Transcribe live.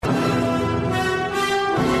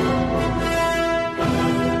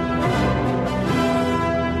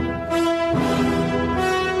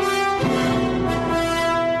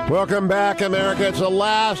Welcome back, America. It's the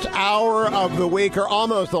last hour of the week, or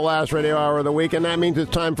almost the last radio hour of the week, and that means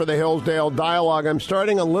it's time for the Hillsdale Dialogue. I'm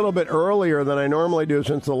starting a little bit earlier than I normally do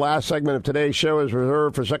since the last segment of today's show is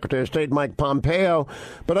reserved for Secretary of State Mike Pompeo.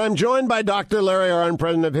 But I'm joined by Dr. Larry Arnn,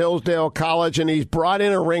 president of Hillsdale College, and he's brought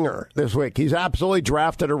in a ringer this week. He's absolutely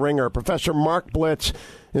drafted a ringer. Professor Mark Blitz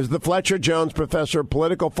is the Fletcher Jones Professor of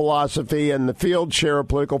Political Philosophy and the Field Chair of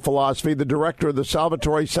Political Philosophy, the Director of the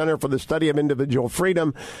Salvatore Center for the Study of Individual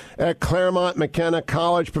Freedom at Claremont McKenna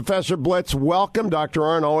College. Professor Blitz, welcome. Dr.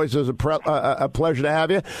 Arnn, always is a pleasure to have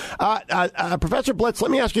you. Professor Blitz, let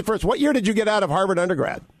me ask you first, what year did you get out of Harvard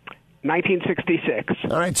undergrad? 1966.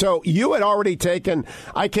 All right, so you had already taken,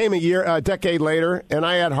 I came a decade later, and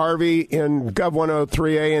I had Harvey in Gov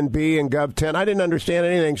 103A and B and Gov 10. I didn't understand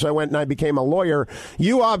anything, so I went and I became a lawyer.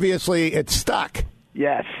 You obviously, it stuck.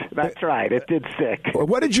 Yes, that's right. It did stick.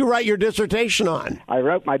 What did you write your dissertation on? I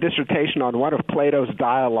wrote my dissertation on one of Plato's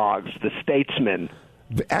dialogues, The Statesman.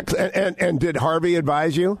 And did Harvey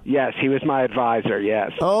advise you? Yes, he was my advisor,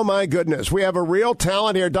 yes. Oh, my goodness. We have a real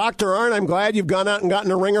talent here. Dr. Arnn, I'm glad you've gone out and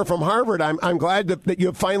gotten a ringer from Harvard. I'm glad that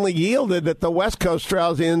you've finally yielded that the West Coast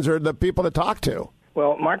Straussians are the people to talk to.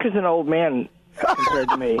 Well, Mark is an old man compared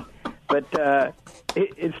to me, but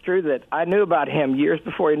it's true that I knew about him years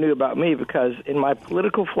before he knew about me because in my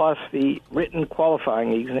political philosophy written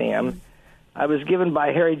qualifying exam, I was given by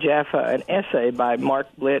Harry Jaffa an essay by Mark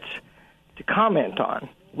Blitz to comment on,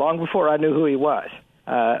 long before I knew who he was.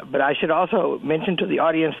 But I should also mention to the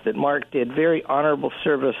audience that Mark did very honorable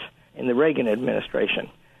service in the Reagan administration.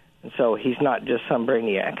 And so he's not just some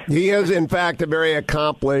brainiac. He is, in fact, a very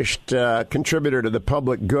accomplished contributor to the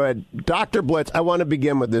public good. Dr. Blitz, I want to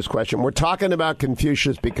begin with this question. We're talking about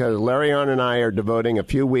Confucius because Larry Arnn and I are devoting a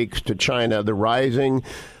few weeks to China, the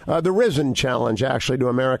risen challenge, actually, to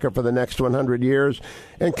America for the next 100 years.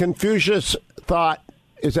 And Confucius thought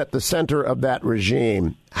is at the center of that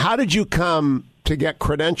regime. How did you come to get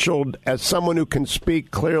credentialed as someone who can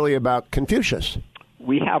speak clearly about Confucius?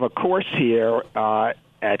 We have a course here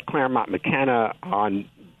at Claremont McKenna on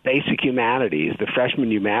basic humanities, the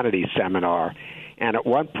freshman humanities seminar. And at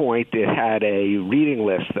one point, it had a reading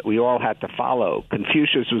list that we all had to follow.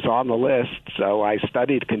 Confucius was on the list, so I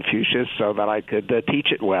studied Confucius so that I could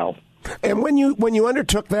teach it well. And when you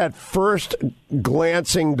undertook that first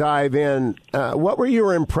glancing dive in, what were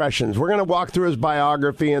your impressions? We're going to walk through his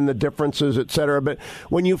biography and the differences, et cetera. But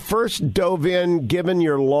when you first dove in, given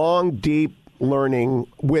your long, deep learning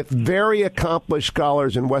with very accomplished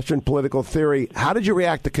scholars in Western political theory, how did you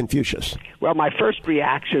react to Confucius? Well, my first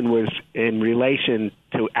reaction was in relation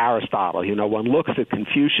to Aristotle. You know, one looks at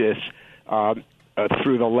Confucius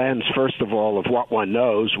through the lens, first of all, of what one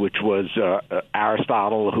knows, which was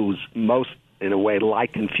Aristotle, who's most, in a way,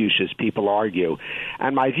 like Confucius, people argue.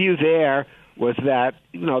 And my view there was that,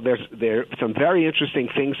 you know, there are some very interesting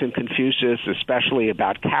things in Confucius, especially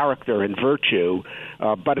about character and virtue,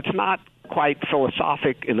 but it's not quite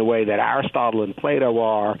philosophic in the way that Aristotle and Plato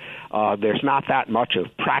are. There's not that much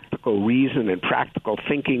of practical reason and practical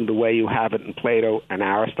thinking the way you have it in Plato and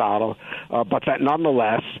Aristotle, but that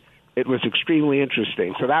nonetheless it was extremely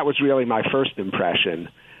interesting. So that was really my first impression.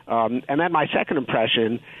 And then my second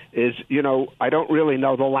impression is, you know, I don't really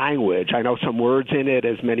know the language. I know some words in it,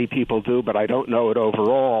 as many people do, but I don't know it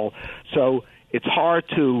overall. So it's hard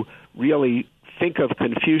to really think of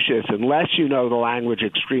Confucius unless you know the language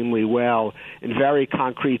extremely well in very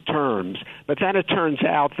concrete terms. But then it turns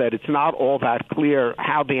out that it's not all that clear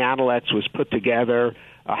how the Analects was put together,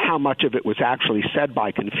 how much of it was actually said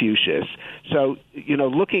by Confucius. So, you know,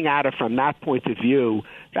 looking at it from that point of view,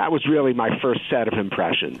 that was really my first set of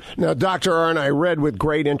impressions. Now, Dr. Arnn, I read with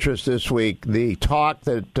great interest this week the talk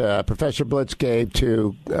that Professor Blitz gave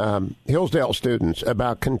to Hillsdale students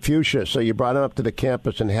about Confucius. So you brought him up to the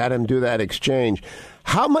campus and had him do that exchange.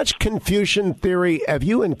 How much Confucian theory have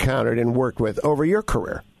you encountered and worked with over your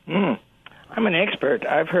career? I'm an expert.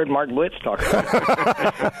 I've heard Mark Blitz talk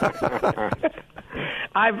about it.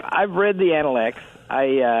 I've read the Analects.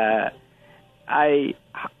 I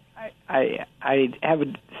have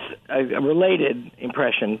a related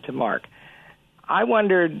impression to Mark. I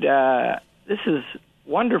wondered, this is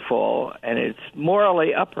wonderful and it's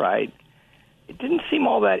morally upright. It didn't seem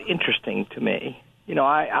all that interesting to me. You know,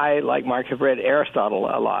 I like Mark, have read Aristotle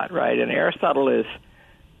a lot, right? And Aristotle is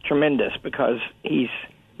tremendous because his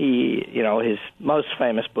most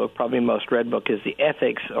famous book, probably most read book, is the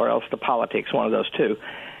Ethics or else the Politics, one of those two.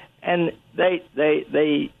 And they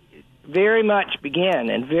very much begin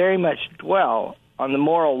and very much dwell on the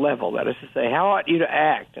moral level. That is to say, how ought you to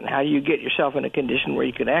act and how you get yourself in a condition where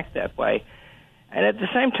you can act that way. And at the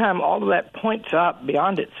same time, all of that points up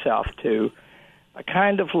beyond itself to a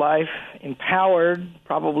kind of life empowered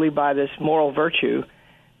probably by this moral virtue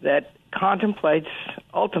that contemplates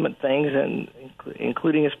ultimate things, and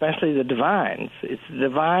including especially the divine. It's the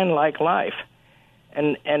divine-like life.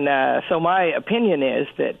 And so my opinion is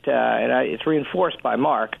that, it's reinforced by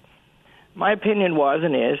Mark, my opinion was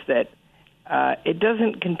and is that it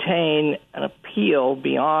doesn't contain an appeal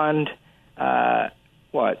beyond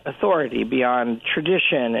authority, beyond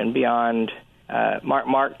tradition, and beyond.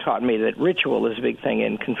 Mark taught me that ritual is a big thing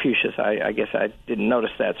in Confucius. I guess I didn't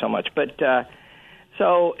notice that so much, but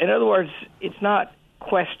so in other words, it's not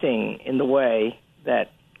questing in the way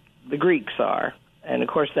that the Greeks are, and of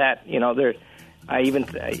course that now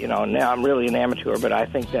I'm really an amateur, but I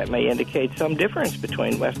think that may indicate some difference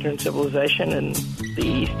between Western civilization and the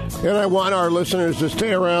East. And I want our listeners to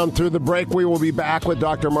stay around through the break. We will be back with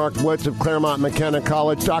Dr. Mark Blitz of Claremont McKenna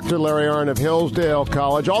College, Dr. Larry Arnn of Hillsdale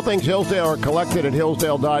College. All things Hillsdale are collected at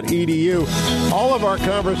hillsdale.edu. All of our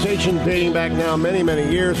conversations dating back now many,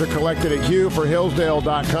 many years are collected at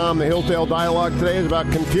hughforhillsdale.com. The Hillsdale Dialogue today is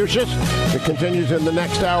about Confucius. It continues in the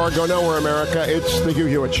next hour. Go nowhere, America. It's the Hugh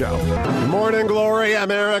Hewitt Show. Good morning, glory,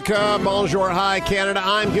 America. Bonjour, hi, Canada.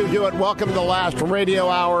 I'm Hugh Hewitt. Welcome to the last radio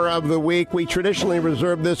hour of the week. We traditionally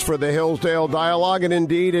reserve this for the Hillsdale Dialogue, and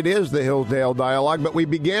indeed it is the Hillsdale Dialogue, but we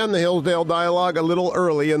began the Hillsdale Dialogue a little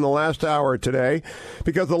early in the last hour today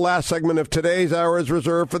because the last segment of today's hour is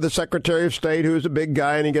reserved for the Secretary of State, who's a big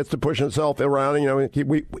guy and he gets to push himself around.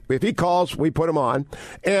 If he calls, we put him on.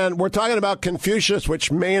 And we're talking about Confucius,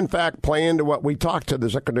 which may in fact play into what we talked to the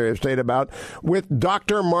Secretary of State about, with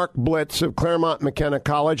Dr. Mark Blitz of Claremont McKenna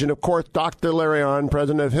College, and of course Dr. Larry Arnn,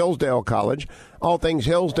 president of Hillsdale College. All things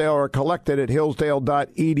Hillsdale are collected at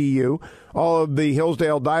hillsdale.edu. All of the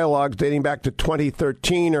Hillsdale dialogues dating back to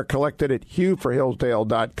 2013 are collected at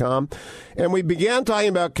hughforhillsdale.com. And we began talking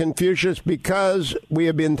about Confucius because we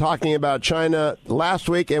have been talking about China last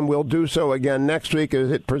week, and we'll do so again next week as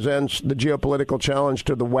it presents the geopolitical challenge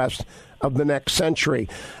to the West of the next century.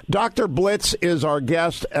 Dr. Blitz is our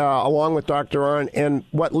guest, along with Dr. Arnn. And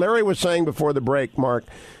what Larry was saying before the break, Mark,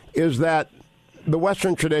 is that the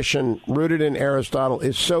Western tradition, rooted in Aristotle,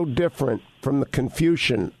 is so different from the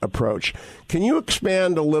Confucian approach. Can you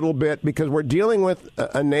expand a little bit? Because we're dealing with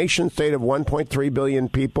a nation state of 1.3 billion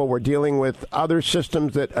people. We're dealing with other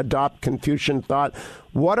systems that adopt Confucian thought.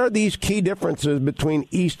 What are these key differences between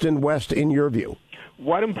East and West in your view?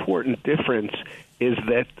 One important difference is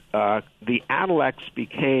that the Analects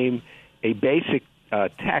became a basic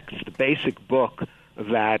text, a basic book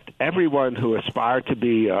that everyone who aspired to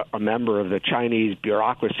be a member of the Chinese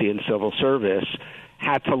bureaucracy and civil service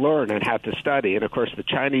had to learn and had to study. And, of course, the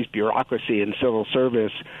Chinese bureaucracy and civil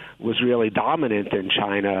service was really dominant in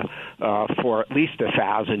China for at least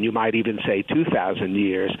 1,000, you might even say 2,000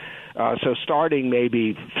 years. So starting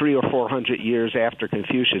maybe 300 or 400 years after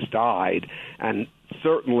Confucius died, and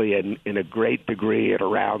certainly in a great degree at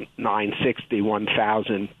around 960,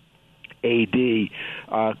 1000 A.D.,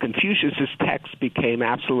 Confucius's text became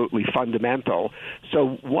absolutely fundamental.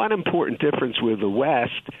 So one important difference with the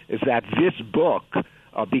West is that this book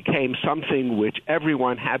became something which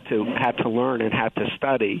everyone had to learn and had to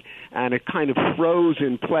study, and it kind of froze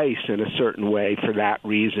in place in a certain way for that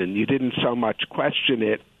reason. You didn't so much question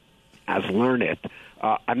it as learn it,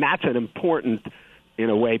 and that's an important, in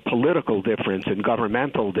a way, political difference and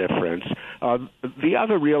governmental difference. The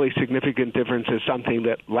other really significant difference is something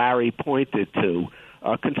that Larry pointed to.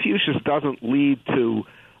 Confucius doesn't lead to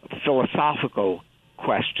philosophical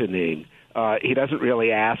questioning. He doesn't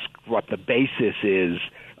really ask what the basis is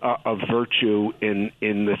of virtue in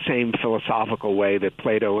the same philosophical way that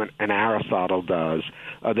Plato and Aristotle does.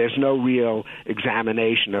 There's no real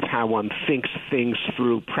examination of how one thinks things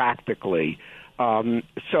through practically.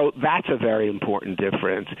 So that's a very important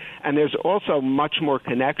difference. And there's also much more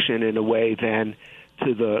connection in a way than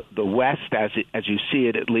to the West, as you see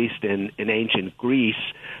it, at least in ancient Greece,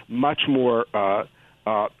 much more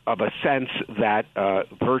of a sense that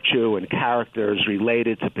virtue and character is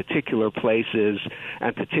related to particular places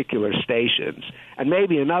and particular stations. And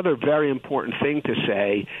maybe another very important thing to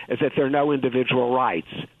say is that there are no individual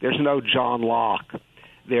rights. There's no John Locke.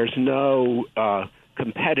 There's no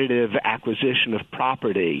competitive acquisition of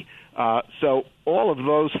property. So all of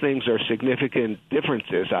those things are significant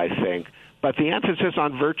differences, I think. But the emphasis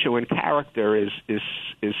on virtue and character is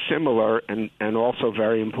similar and also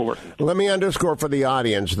very important. Let me underscore for the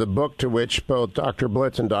audience, the book to which both Dr.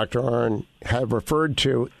 Blitz and Dr. Arnn have referred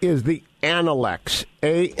to is the Analects,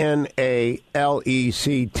 Analects.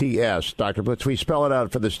 Dr. Blitz, we spell it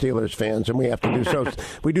out for the Steelers fans, and we have to do so.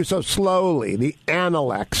 We do so slowly. The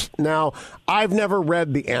Analects. Now, I've never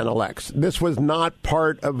read the Analects. This was not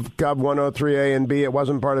part of Gov 103A and B. It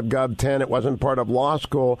wasn't part of Gov 10. It wasn't part of law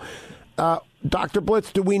school. Dr.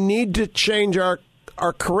 Blitz, do we need to change our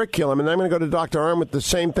curriculum? And I'm going to go to Dr. Arnn with the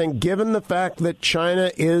same thing, given the fact that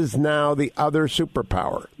China is now the other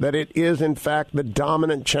superpower, that it is, in fact, the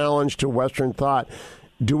dominant challenge to Western thought.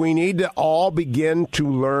 Do we need to all begin to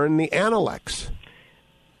learn the Analects?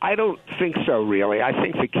 I don't think so, really. I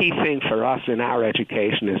think the key thing for us in our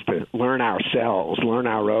education is to learn ourselves, learn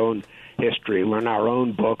our own history, learn our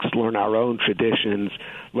own books, learn our own traditions,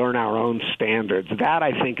 learn our own standards. That,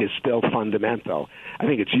 I think, is still fundamental. I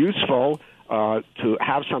think it's useful to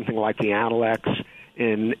have something like the Analects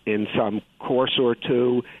in some course or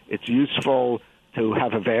two. It's useful to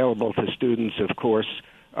have available to students, of course,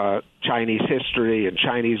 Chinese history and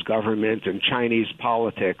Chinese government and Chinese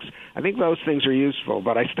politics. I think those things are useful,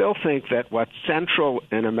 but I still think that what's central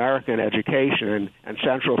in American education and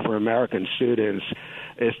central for American students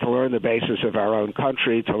is to learn the basis of our own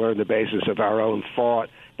country, to learn the basis of our own thought.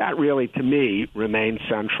 That really, to me, remains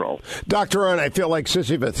central. Dr. Arnn, I feel like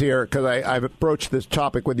Sisyphus here because I've approached this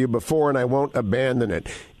topic with you before and I won't abandon it.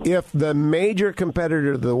 If the major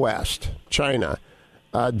competitor to the West, China,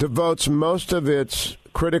 devotes most of its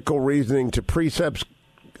critical reasoning to precepts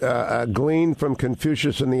gleaned from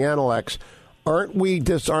Confucius and the Analects, aren't we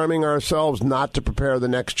disarming ourselves not to prepare the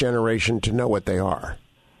next generation to know what they are?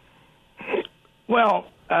 Well,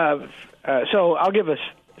 so I'll give a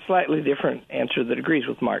slightly different answer that agrees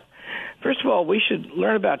with Mark. First of all, we should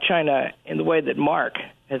learn about China in the way that Mark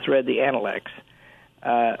has read the Analects.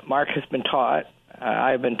 Mark has been taught,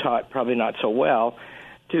 I've been taught probably not so well,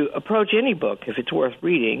 to approach any book, if it's worth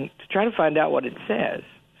reading, to try to find out what it says,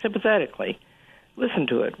 sympathetically. Listen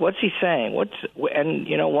to it. What's he saying?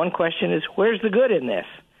 One question is, where's the good in this?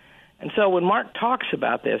 And so when Mark talks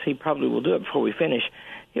about this, he probably will do it before we finish,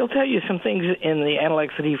 he'll tell you some things in the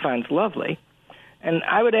Analects that he finds lovely. And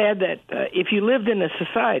I would add that if you lived in a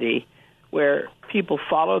society where people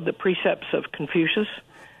followed the precepts of Confucius,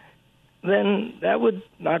 then that would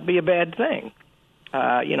not be a bad thing.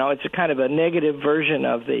 It's a kind of a negative version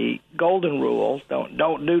of the golden rule.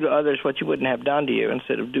 Don't do to others what you wouldn't have done to you,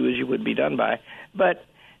 instead of do as you would be done by. But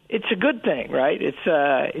it's a good thing, right?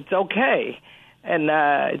 It's okay. And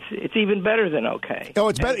it's even better than okay. Oh,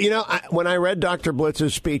 it's better. When I read Dr.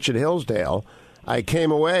 Blitz's speech at Hillsdale, I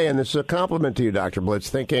came away, and this is a compliment to you, Dr. Blitz,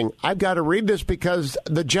 thinking, I've got to read this because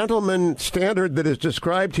the gentleman standard that is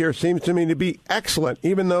described here seems to me to be excellent,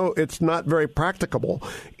 even though it's not very practicable.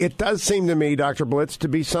 It does seem to me, Dr. Blitz, to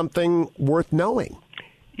be something worth knowing.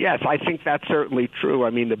 Yes, I think that's certainly true. I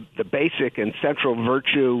mean, the basic and central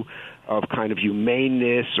virtue of kind of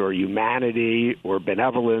humaneness or humanity or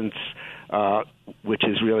benevolence, which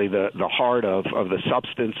is really the heart of the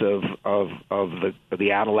substance of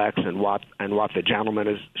the Analects and what the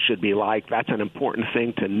gentleman should be like. That's an important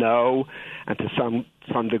thing to know and to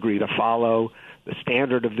some degree to follow. The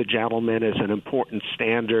standard of the gentleman is an important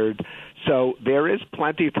standard. So there is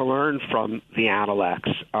plenty to learn from the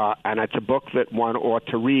Analects, and it's a book that one ought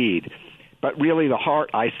to read. But really the heart,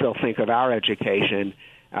 I still think, of our education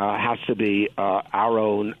has to be our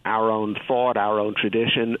own thought, our own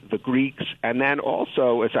tradition, the Greeks, and then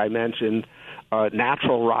also, as I mentioned,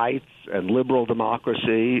 natural rights and liberal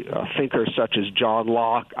democracy, thinkers such as John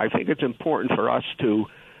Locke. I think it's important for us to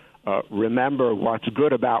remember what's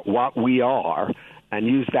good about what we are and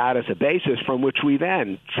use that as a basis from which we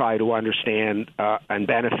then try to understand and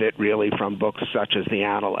benefit really from books such as the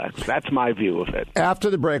Analects. That's my view of it. After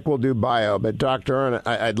the break, we'll do bio, but Dr. Arnn,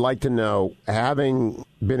 I'd like to know, having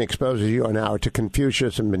been exposed as you are now to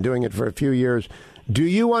Confucius and been doing it for a few years, do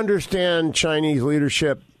you understand Chinese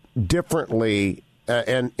leadership differently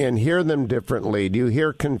and hear them differently? Do you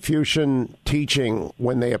hear Confucian teaching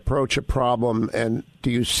when they approach a problem, and do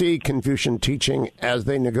you see Confucian teaching as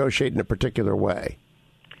they negotiate in a particular way?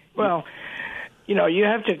 Well, you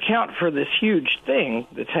have to account for this huge thing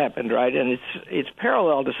that's happened, right? And it's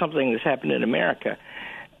parallel to something that's happened in America.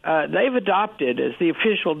 They've adopted as the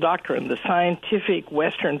official doctrine the scientific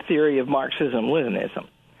Western theory of Marxism-Leninism.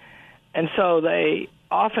 And so they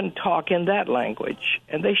often talk in that language,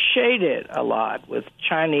 and they shade it a lot with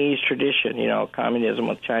Chinese tradition. Communism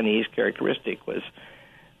with Chinese characteristic was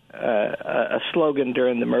a slogan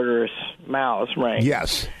during the murderous Mao's reign.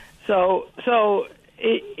 Yes. So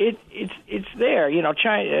it's there. You know,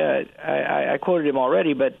 China. I quoted him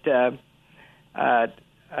already, but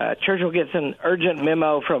Churchill gets an urgent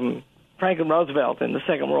memo from Franklin Roosevelt in the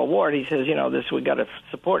Second World War, and he says, you know, we got to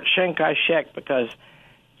support Chiang Kai-shek because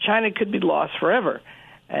China could be lost forever.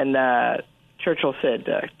 And Churchill said,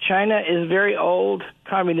 China is very old,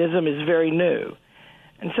 communism is very new.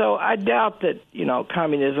 And so I doubt that, you know,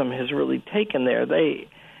 communism has really taken there. They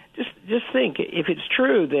just think, if it's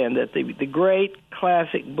true then that the great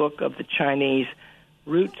classic book of the Chinese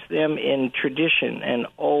roots them in tradition and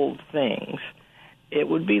old things, it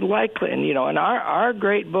would be likely, and, you know, and our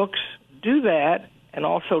great books do that and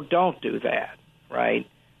also don't do that, right?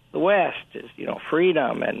 The West is, you know,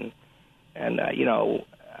 freedom and you know,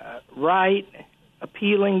 right,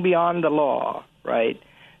 appealing beyond the law, right?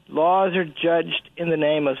 Laws are judged in the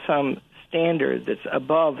name of some standard that's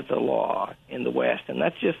above the law in the West, and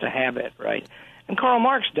that's just a habit, right? And Karl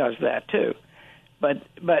Marx does that too. But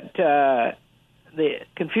the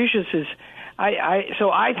Confucius is,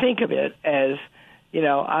 so I think of it as, you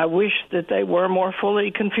know, I wish that they were more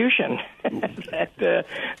fully Confucian.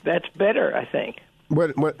 That's better, I think.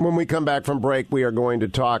 When we come back from break, we are going to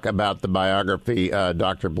talk about the biography,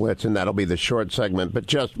 Dr. Blitz, and that'll be the short segment.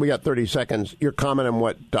 But we got 30 seconds. Your comment on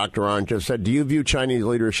what Dr. Arnn just said. Do you view Chinese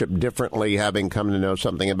leadership differently, having come to know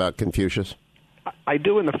something about Confucius? I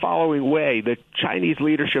do in the following way. The Chinese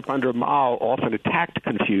leadership under Mao often attacked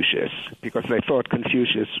Confucius because they thought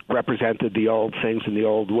Confucius represented the old things and the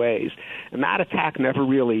old ways. And that attack never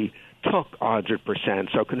really took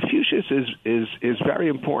 100%. So Confucius is very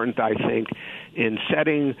important, I think, in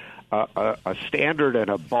setting a standard and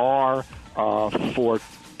a bar for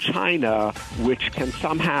China, which can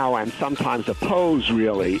somehow and sometimes oppose,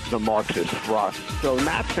 really, the Marxist thrust. So in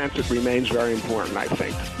that sense, it remains very important, I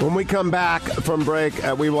think. When we come back from break,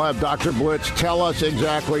 we will have Dr. Blitz tell us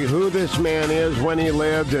exactly who this man is, when he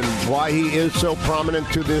lived, and why he is so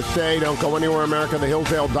prominent to this day. Don't go anywhere, America. The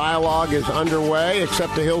Hillsdale Dialogue is underway,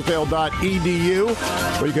 except to hillsdale.edu,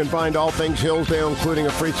 where you can find all things Hillsdale, including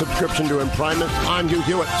a free subscription to Imprimis. I'm Hugh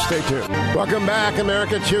Hewitt. Stay tuned. Welcome back,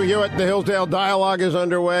 America. It's Hugh Hewitt. The Hillsdale Dialogue is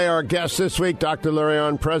underway. Our guest this week, Dr. Larry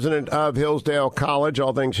Arnn, president of Hillsdale College,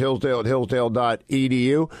 all things Hillsdale at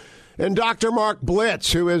hillsdale.edu, and Dr. Mark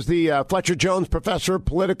Blitz, who is the Fletcher Jones Professor of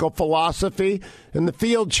Political Philosophy and the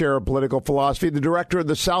Field Chair of Political Philosophy, the director of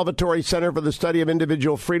the Salvatore Center for the Study of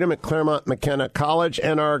Individual Freedom at Claremont McKenna College,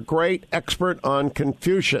 and our great expert on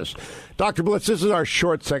Confucius. Dr. Blitz, this is our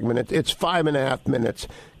short segment. It's 5.5 minutes.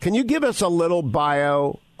 Can you give us a little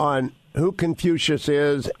bio on who Confucius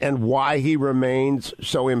is and why he remains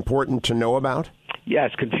so important to know about?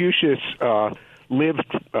 Yes, Confucius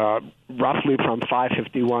lived roughly from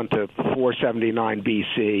 551 to 479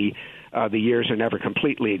 BC. The years are never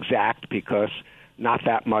completely exact because not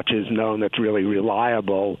that much is known that's really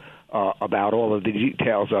reliable about all of the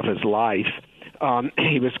details of his life.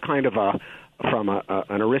 He was kind of from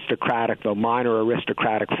an aristocratic, though minor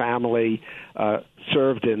aristocratic family,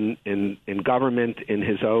 served in government in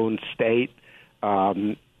his own state,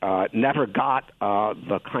 never got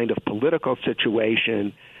the kind of political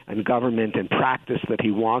situation and government and practice that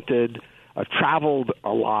he wanted, traveled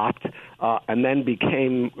a lot, and then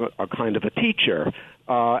became a kind of a teacher.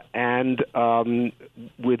 And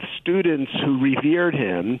with students who revered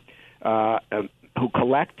him, who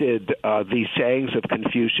collected these sayings of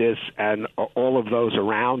Confucius and all of those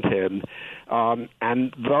around him,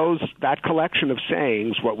 and that collection of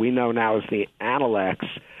sayings, what we know now as the Analects,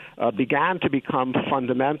 began to become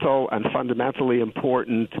fundamental and fundamentally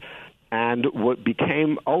important, and what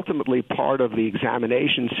became ultimately part of the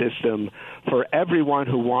examination system for everyone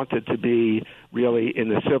who wanted to be really in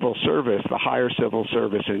the civil service, the higher civil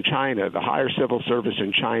service in China. The higher civil service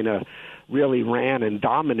in China really ran and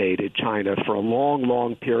dominated China for a long,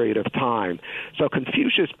 long period of time. So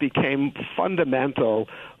Confucius became fundamental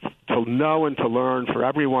to know and to learn for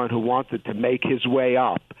everyone who wanted to make his way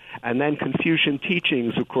up. And then Confucian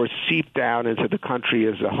teachings, of course, seeped down into the country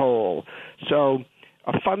as a whole. So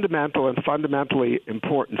a fundamental and fundamentally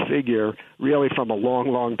important figure really from a long,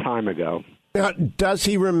 long time ago. Now, does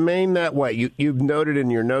he remain that way? You've noted in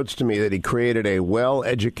your notes to me that he created a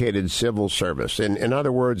well-educated civil service. In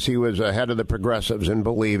other words, he was ahead of the progressives in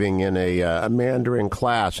believing in a Mandarin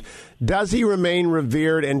class. Does he remain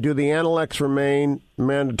revered, and do the Analects remain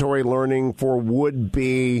mandatory learning for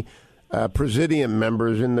would-be presidium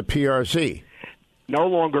members in the PRC? No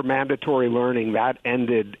longer mandatory learning. That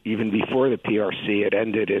ended even before the PRC. It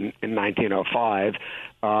ended in 1905.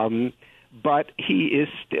 But he is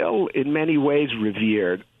still in many ways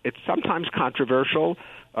revered. It's sometimes controversial.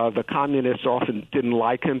 The communists often didn't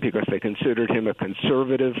like him because they considered him a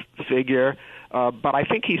conservative figure. but I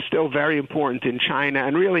think he's still very important in China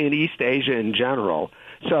and really in East Asia in general.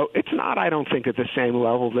 So it's not, I don't think, at the same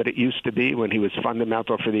level that it used to be when he was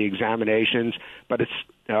fundamental for the examinations, but it's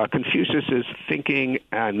Confucius's thinking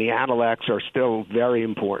and the analects are still very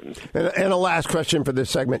important. And a last question for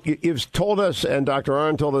this segment. You've told us, and Dr.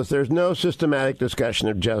 Arnn told us, there's no systematic discussion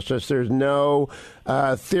of justice. There's no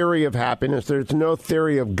theory of happiness. There's no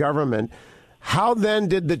theory of government. How then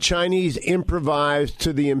did the Chinese improvise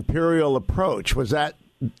to the imperial approach? Was that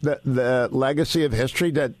the legacy of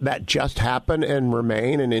history that just happen and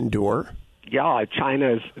remain and endure? Yeah,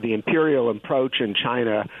 the imperial approach in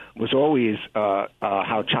China was always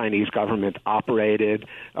how Chinese government operated.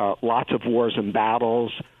 Lots of wars and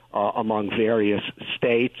battles among various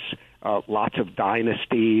states, lots of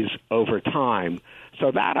dynasties over time.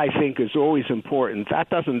 So that, I think, is always important.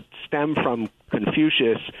 That doesn't stem from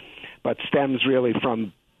Confucius, but stems really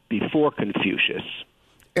from before Confucius.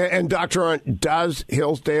 And Dr. Arnn, does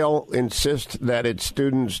Hillsdale insist that its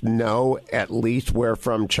students know at least where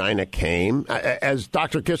from China came? As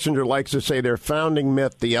Dr. Kissinger likes to say, their founding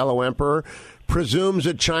myth, the Yellow Emperor, presumes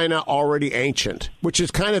a China already ancient, which is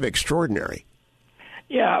kind of extraordinary.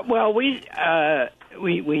 Yeah, well,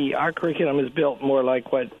 our curriculum is built more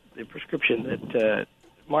like what the prescription that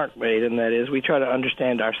Mark made, and that is we try to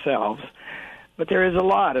understand ourselves. But there is a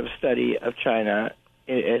lot of study of China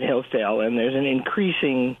at Hillsdale, and there's an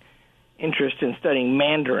increasing interest in studying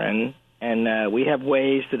Mandarin, and we have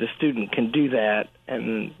ways that a student can do that.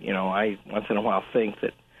 And, I once in a while think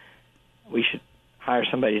that we should hire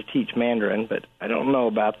somebody to teach Mandarin, but I don't know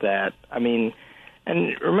about that. I mean,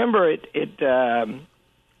 and remember, the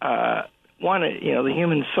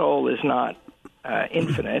human soul is not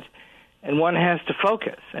infinite, and one has to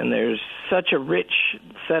focus, and there's such a rich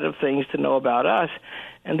set of things to know about us,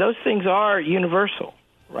 and those things are universal,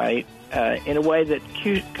 right, in a way that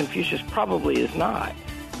Confucius probably is not,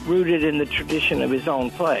 rooted in the tradition of his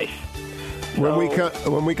own place. When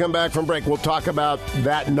we come back from break, we'll talk about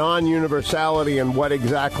that non-universality and what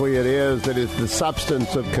exactly it is that is the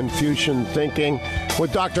substance of Confucian thinking.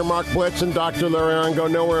 With Dr. Mark Blitz and Dr. Larry Arnn, go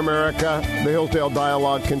nowhere, America. The Hillsdale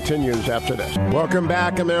Dialogue continues after this. Welcome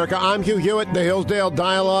back, America. I'm Hugh Hewitt. The Hillsdale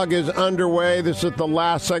Dialogue is underway. This is the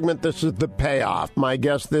last segment. This is the payoff. My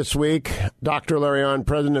guest this week, Dr. Larry Arnn,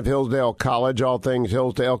 president of Hillsdale College, all things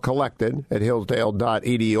Hillsdale collected at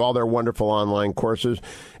hillsdale.edu, all their wonderful online courses.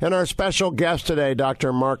 And our special guest today,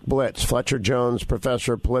 Dr. Mark Blitz, Fletcher Jones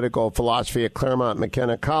Professor of Political Philosophy at Claremont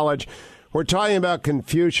McKenna College. We're talking about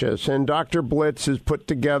Confucius, and Dr. Blitz has put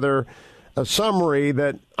together a summary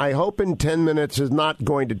that I hope in 10 minutes is not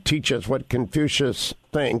going to teach us what Confucius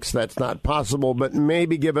thinks. That's not possible, but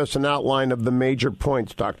maybe give us an outline of the major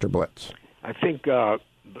points, Dr. Blitz. I think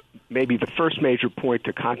maybe the first major point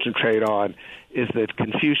to concentrate on is that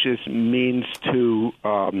Confucius means to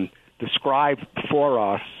describe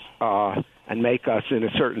for us and make us, in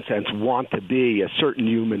a certain sense, want to be a certain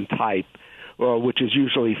human type, which is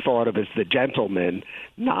usually thought of as the gentleman,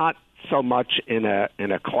 not so much in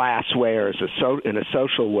a class way or in a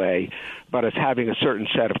social way, but as having a certain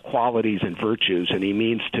set of qualities and virtues, and he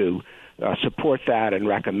means to support that and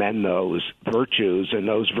recommend those virtues, and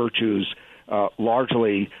those virtues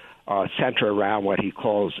largely center around what he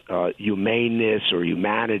calls humaneness or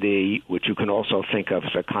humanity, which you can also think of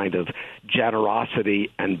as a kind of generosity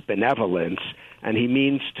and benevolence, and he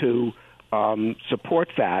means to support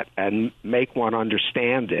that and make one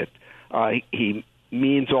understand it. He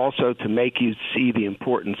means also to make you see the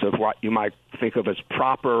importance of what you might think of as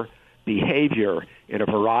proper behavior in a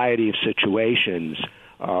variety of situations,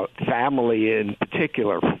 family in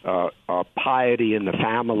particular, piety in the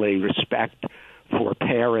family, respect for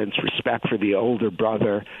parents, respect for the older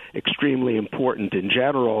brother, extremely important in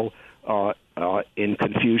general in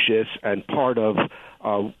Confucius, and part of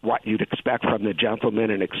what you'd expect from the gentleman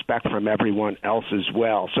and expect from everyone else as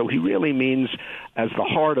well. So he really means, as the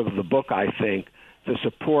heart of the book, I think, to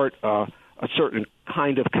support a certain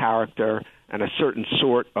kind of character and a certain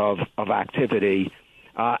sort of activity,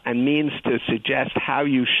 and means to suggest how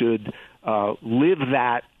you should live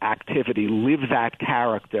that activity, live that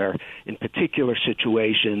character in particular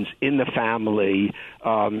situations in the family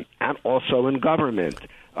and also in government.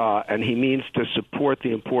 And he means to support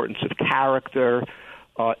the importance of character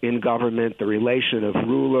in government, the relation of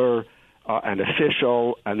ruler and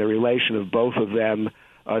official, and the relation of both of them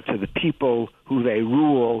to the people who they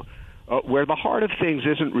rule, where the heart of things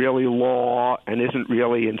isn't really law and isn't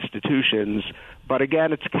really institutions, but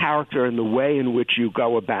again, it's character and the way in which you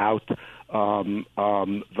go about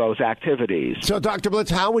those activities. So, Dr.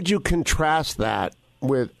 Blitz, how would you contrast that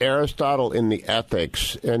with Aristotle in the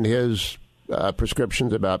Ethics and his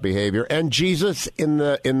prescriptions about behavior, and Jesus in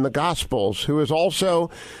the Gospels, who is also,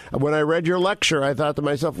 when I read your lecture, I thought to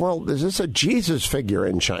myself, well, is this a Jesus figure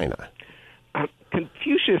in China?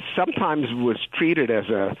 Confucius sometimes was treated as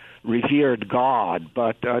a revered god,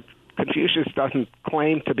 but Confucius doesn't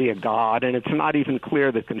claim to be a god, and it's not even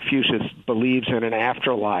clear that Confucius believes in an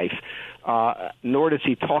afterlife, nor does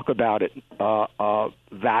he talk about it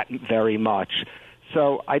that very much.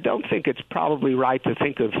 So I don't think it's probably right to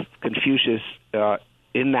think of Confucius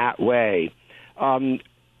in that way.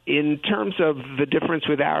 In terms of the difference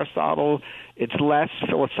with Aristotle, it's less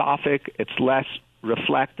philosophic, it's less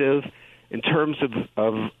reflective. In terms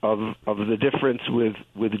of the difference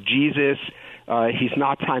with Jesus, he's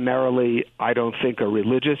not primarily, I don't think, a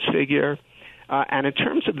religious figure. And in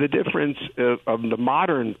terms of the difference of the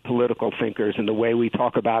modern political thinkers and the way we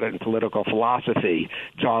talk about it in political philosophy,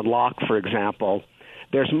 John Locke, for example,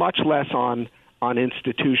 there's much less on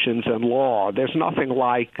institutions and law. There's nothing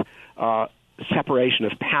like separation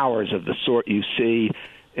of powers of the sort you see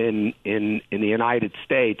in the United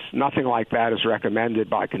States. Nothing like that is recommended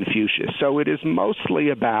by Confucius. So it is mostly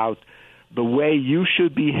about the way you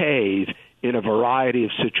should behave in a variety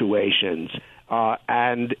of situations.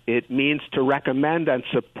 And it means to recommend and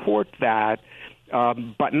support that,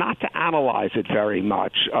 but not to analyze it very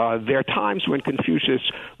much. There are times when Confucius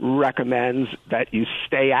recommends that you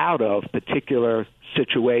stay out of particular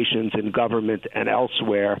situations in government and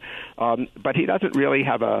elsewhere, but he doesn't really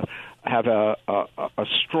have a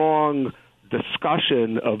strong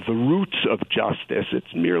discussion of the roots of justice.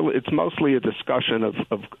 It's mostly a discussion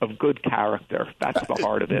of good character. That's the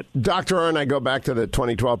heart of it. Dr. Arnn, I go back to the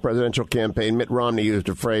 2012 presidential campaign. Mitt Romney used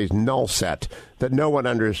a phrase, null set, that no one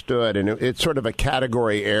understood. And it's sort of a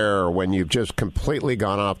category error when you've just completely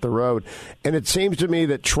gone off the road. And it seems to me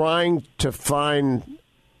that trying to find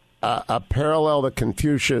a parallel to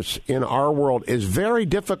Confucius in our world is very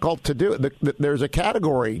difficult to do. There's a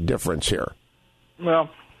category difference here. Well,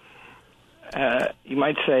 you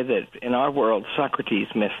might say that in our world, Socrates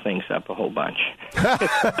messed things up a whole bunch.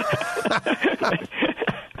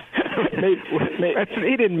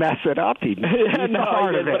 He didn't mess it up. He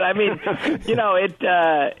part of it. But I mean,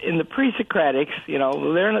 in the pre-Socratics,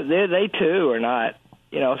 they too are not.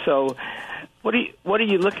 So what are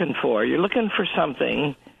you looking for? You're looking for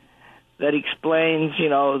something that explains,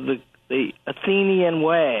 the Athenian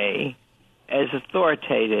way as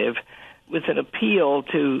authoritative, with an appeal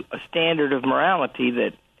to a standard of morality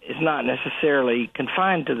that is not necessarily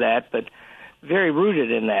confined to that, but very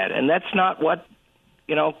rooted in that. And that's not what,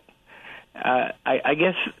 I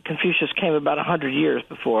guess Confucius came about 100 years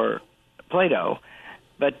before Plato,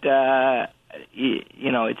 but,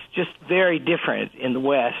 it's just very different in the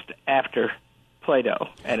West after Plato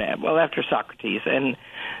and, after Socrates. And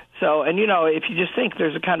so, if you just think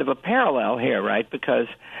there's a kind of a parallel here, right, because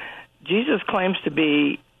Jesus claims to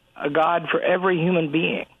be a God for every human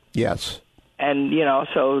being. Yes. And,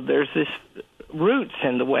 so there's this roots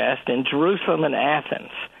in the West, in Jerusalem and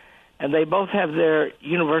Athens, and they both have their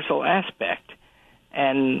universal aspect.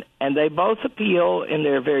 And they both appeal in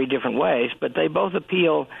their very different ways, but they both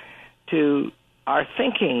appeal to our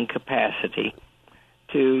thinking capacity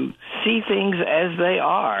to see things as they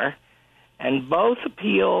are, and both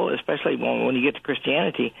appeal, especially when you get to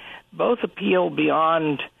Christianity, both appeal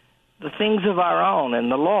beyond the things of our own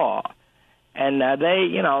and the law. And they,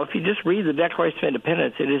 if you just read the Declaration of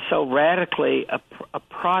Independence, it is so radically a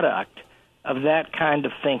product of that kind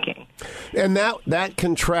of thinking. And that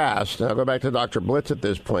contrast, I'll go back to Dr. Blitz at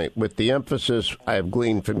this point, with the emphasis I have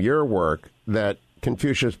gleaned from your work that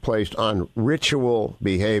Confucius placed on ritual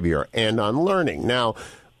behavior and on learning. Now,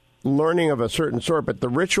 learning of a certain sort, but the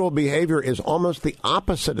ritual behavior is almost the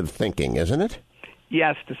opposite of thinking, isn't it?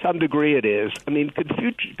 Yes, to some degree it is. I mean,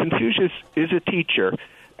 Confucius is a teacher,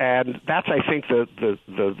 and that's, I think,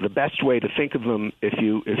 the best way to think of him if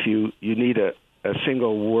you need a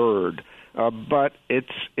single word. But it's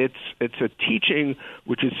a teaching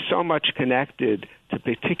which is so much connected to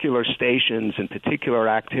particular stations and particular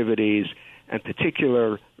activities and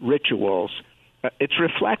particular rituals. It's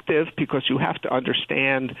reflective because you have to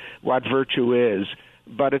understand what virtue is,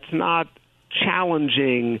 but it's not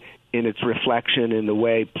challenging in its reflection in the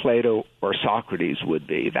way Plato or Socrates would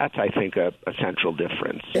be. That's, I think, a central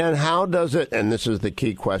difference. And how does it, and this is the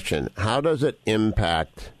key question, how does it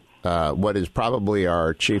impact what is probably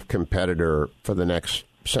our chief competitor for the next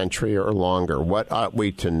century or longer? What ought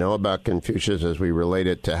we to know about Confucius as we relate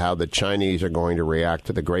it to how the Chinese are going to react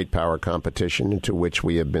to the great power competition into which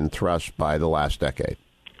we have been thrust by the last decade?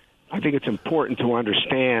 I think it's important to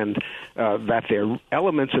understand that there are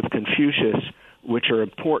elements of Confucius which are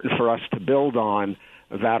important for us to build on,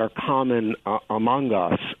 that are common among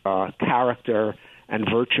us, character and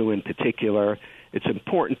virtue in particular. It's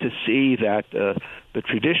important to see that the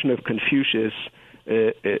tradition of Confucius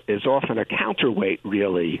is often a counterweight,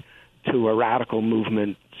 really, to a radical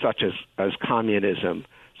movement such as communism.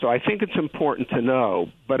 So I think it's important to know.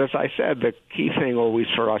 But as I said, the key thing always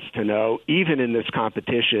for us to know, even in this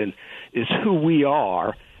competition, is who we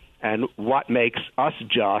are and what makes us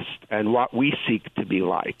just and what we seek to be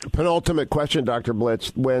like. Penultimate question, Dr.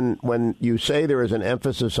 Blitz. When you say there is an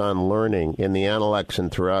emphasis on learning in the Analects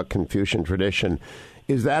and throughout Confucian tradition,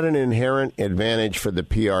 is that an inherent advantage for the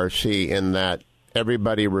PRC in that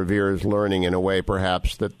everybody reveres learning in a way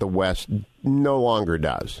perhaps that the West no longer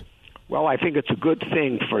does? Well, I think it's a good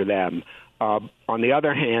thing for them. On the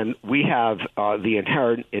other hand, we have the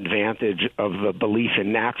inherent advantage of the belief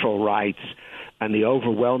in natural rights and the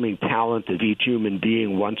overwhelming talent of each human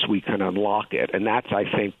being once we can unlock it. And that's, I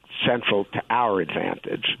think, central to our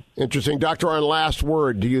advantage. Interesting. Dr. Arnn, last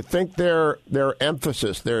word. Do you think their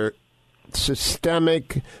emphasis, their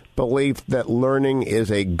systemic belief that learning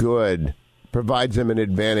is a good provides them an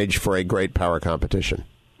advantage for a great power competition?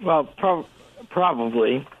 Well,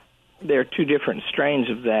 probably. There are two different strains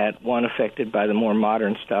of that, one affected by the more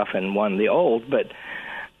modern stuff and one the old. But,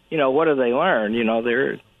 what do they learn?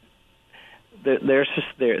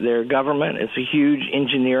 Their government is a huge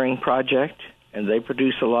engineering project, and they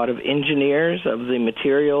produce a lot of engineers of the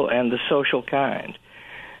material and the social kind.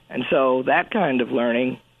 And so that kind of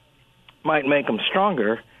learning might make them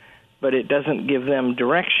stronger, but it doesn't give them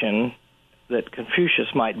direction that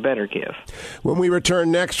Confucius might better give. When we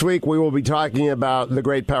return next week, we will be talking about the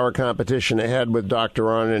great power competition ahead with Dr.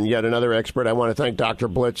 Arnn and yet another expert. I want to thank Dr.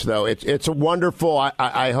 Blitz, though. It's a wonderful.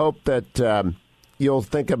 I hope that you'll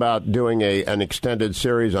think about doing an extended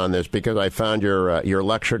series on this, because I found your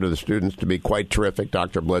lecture to the students to be quite terrific,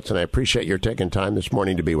 Dr. Blitz, and I appreciate your taking time this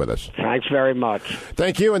morning to be with us. Thanks very much.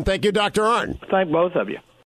 Thank you, and thank you, Dr. Arnn. Thank both of you.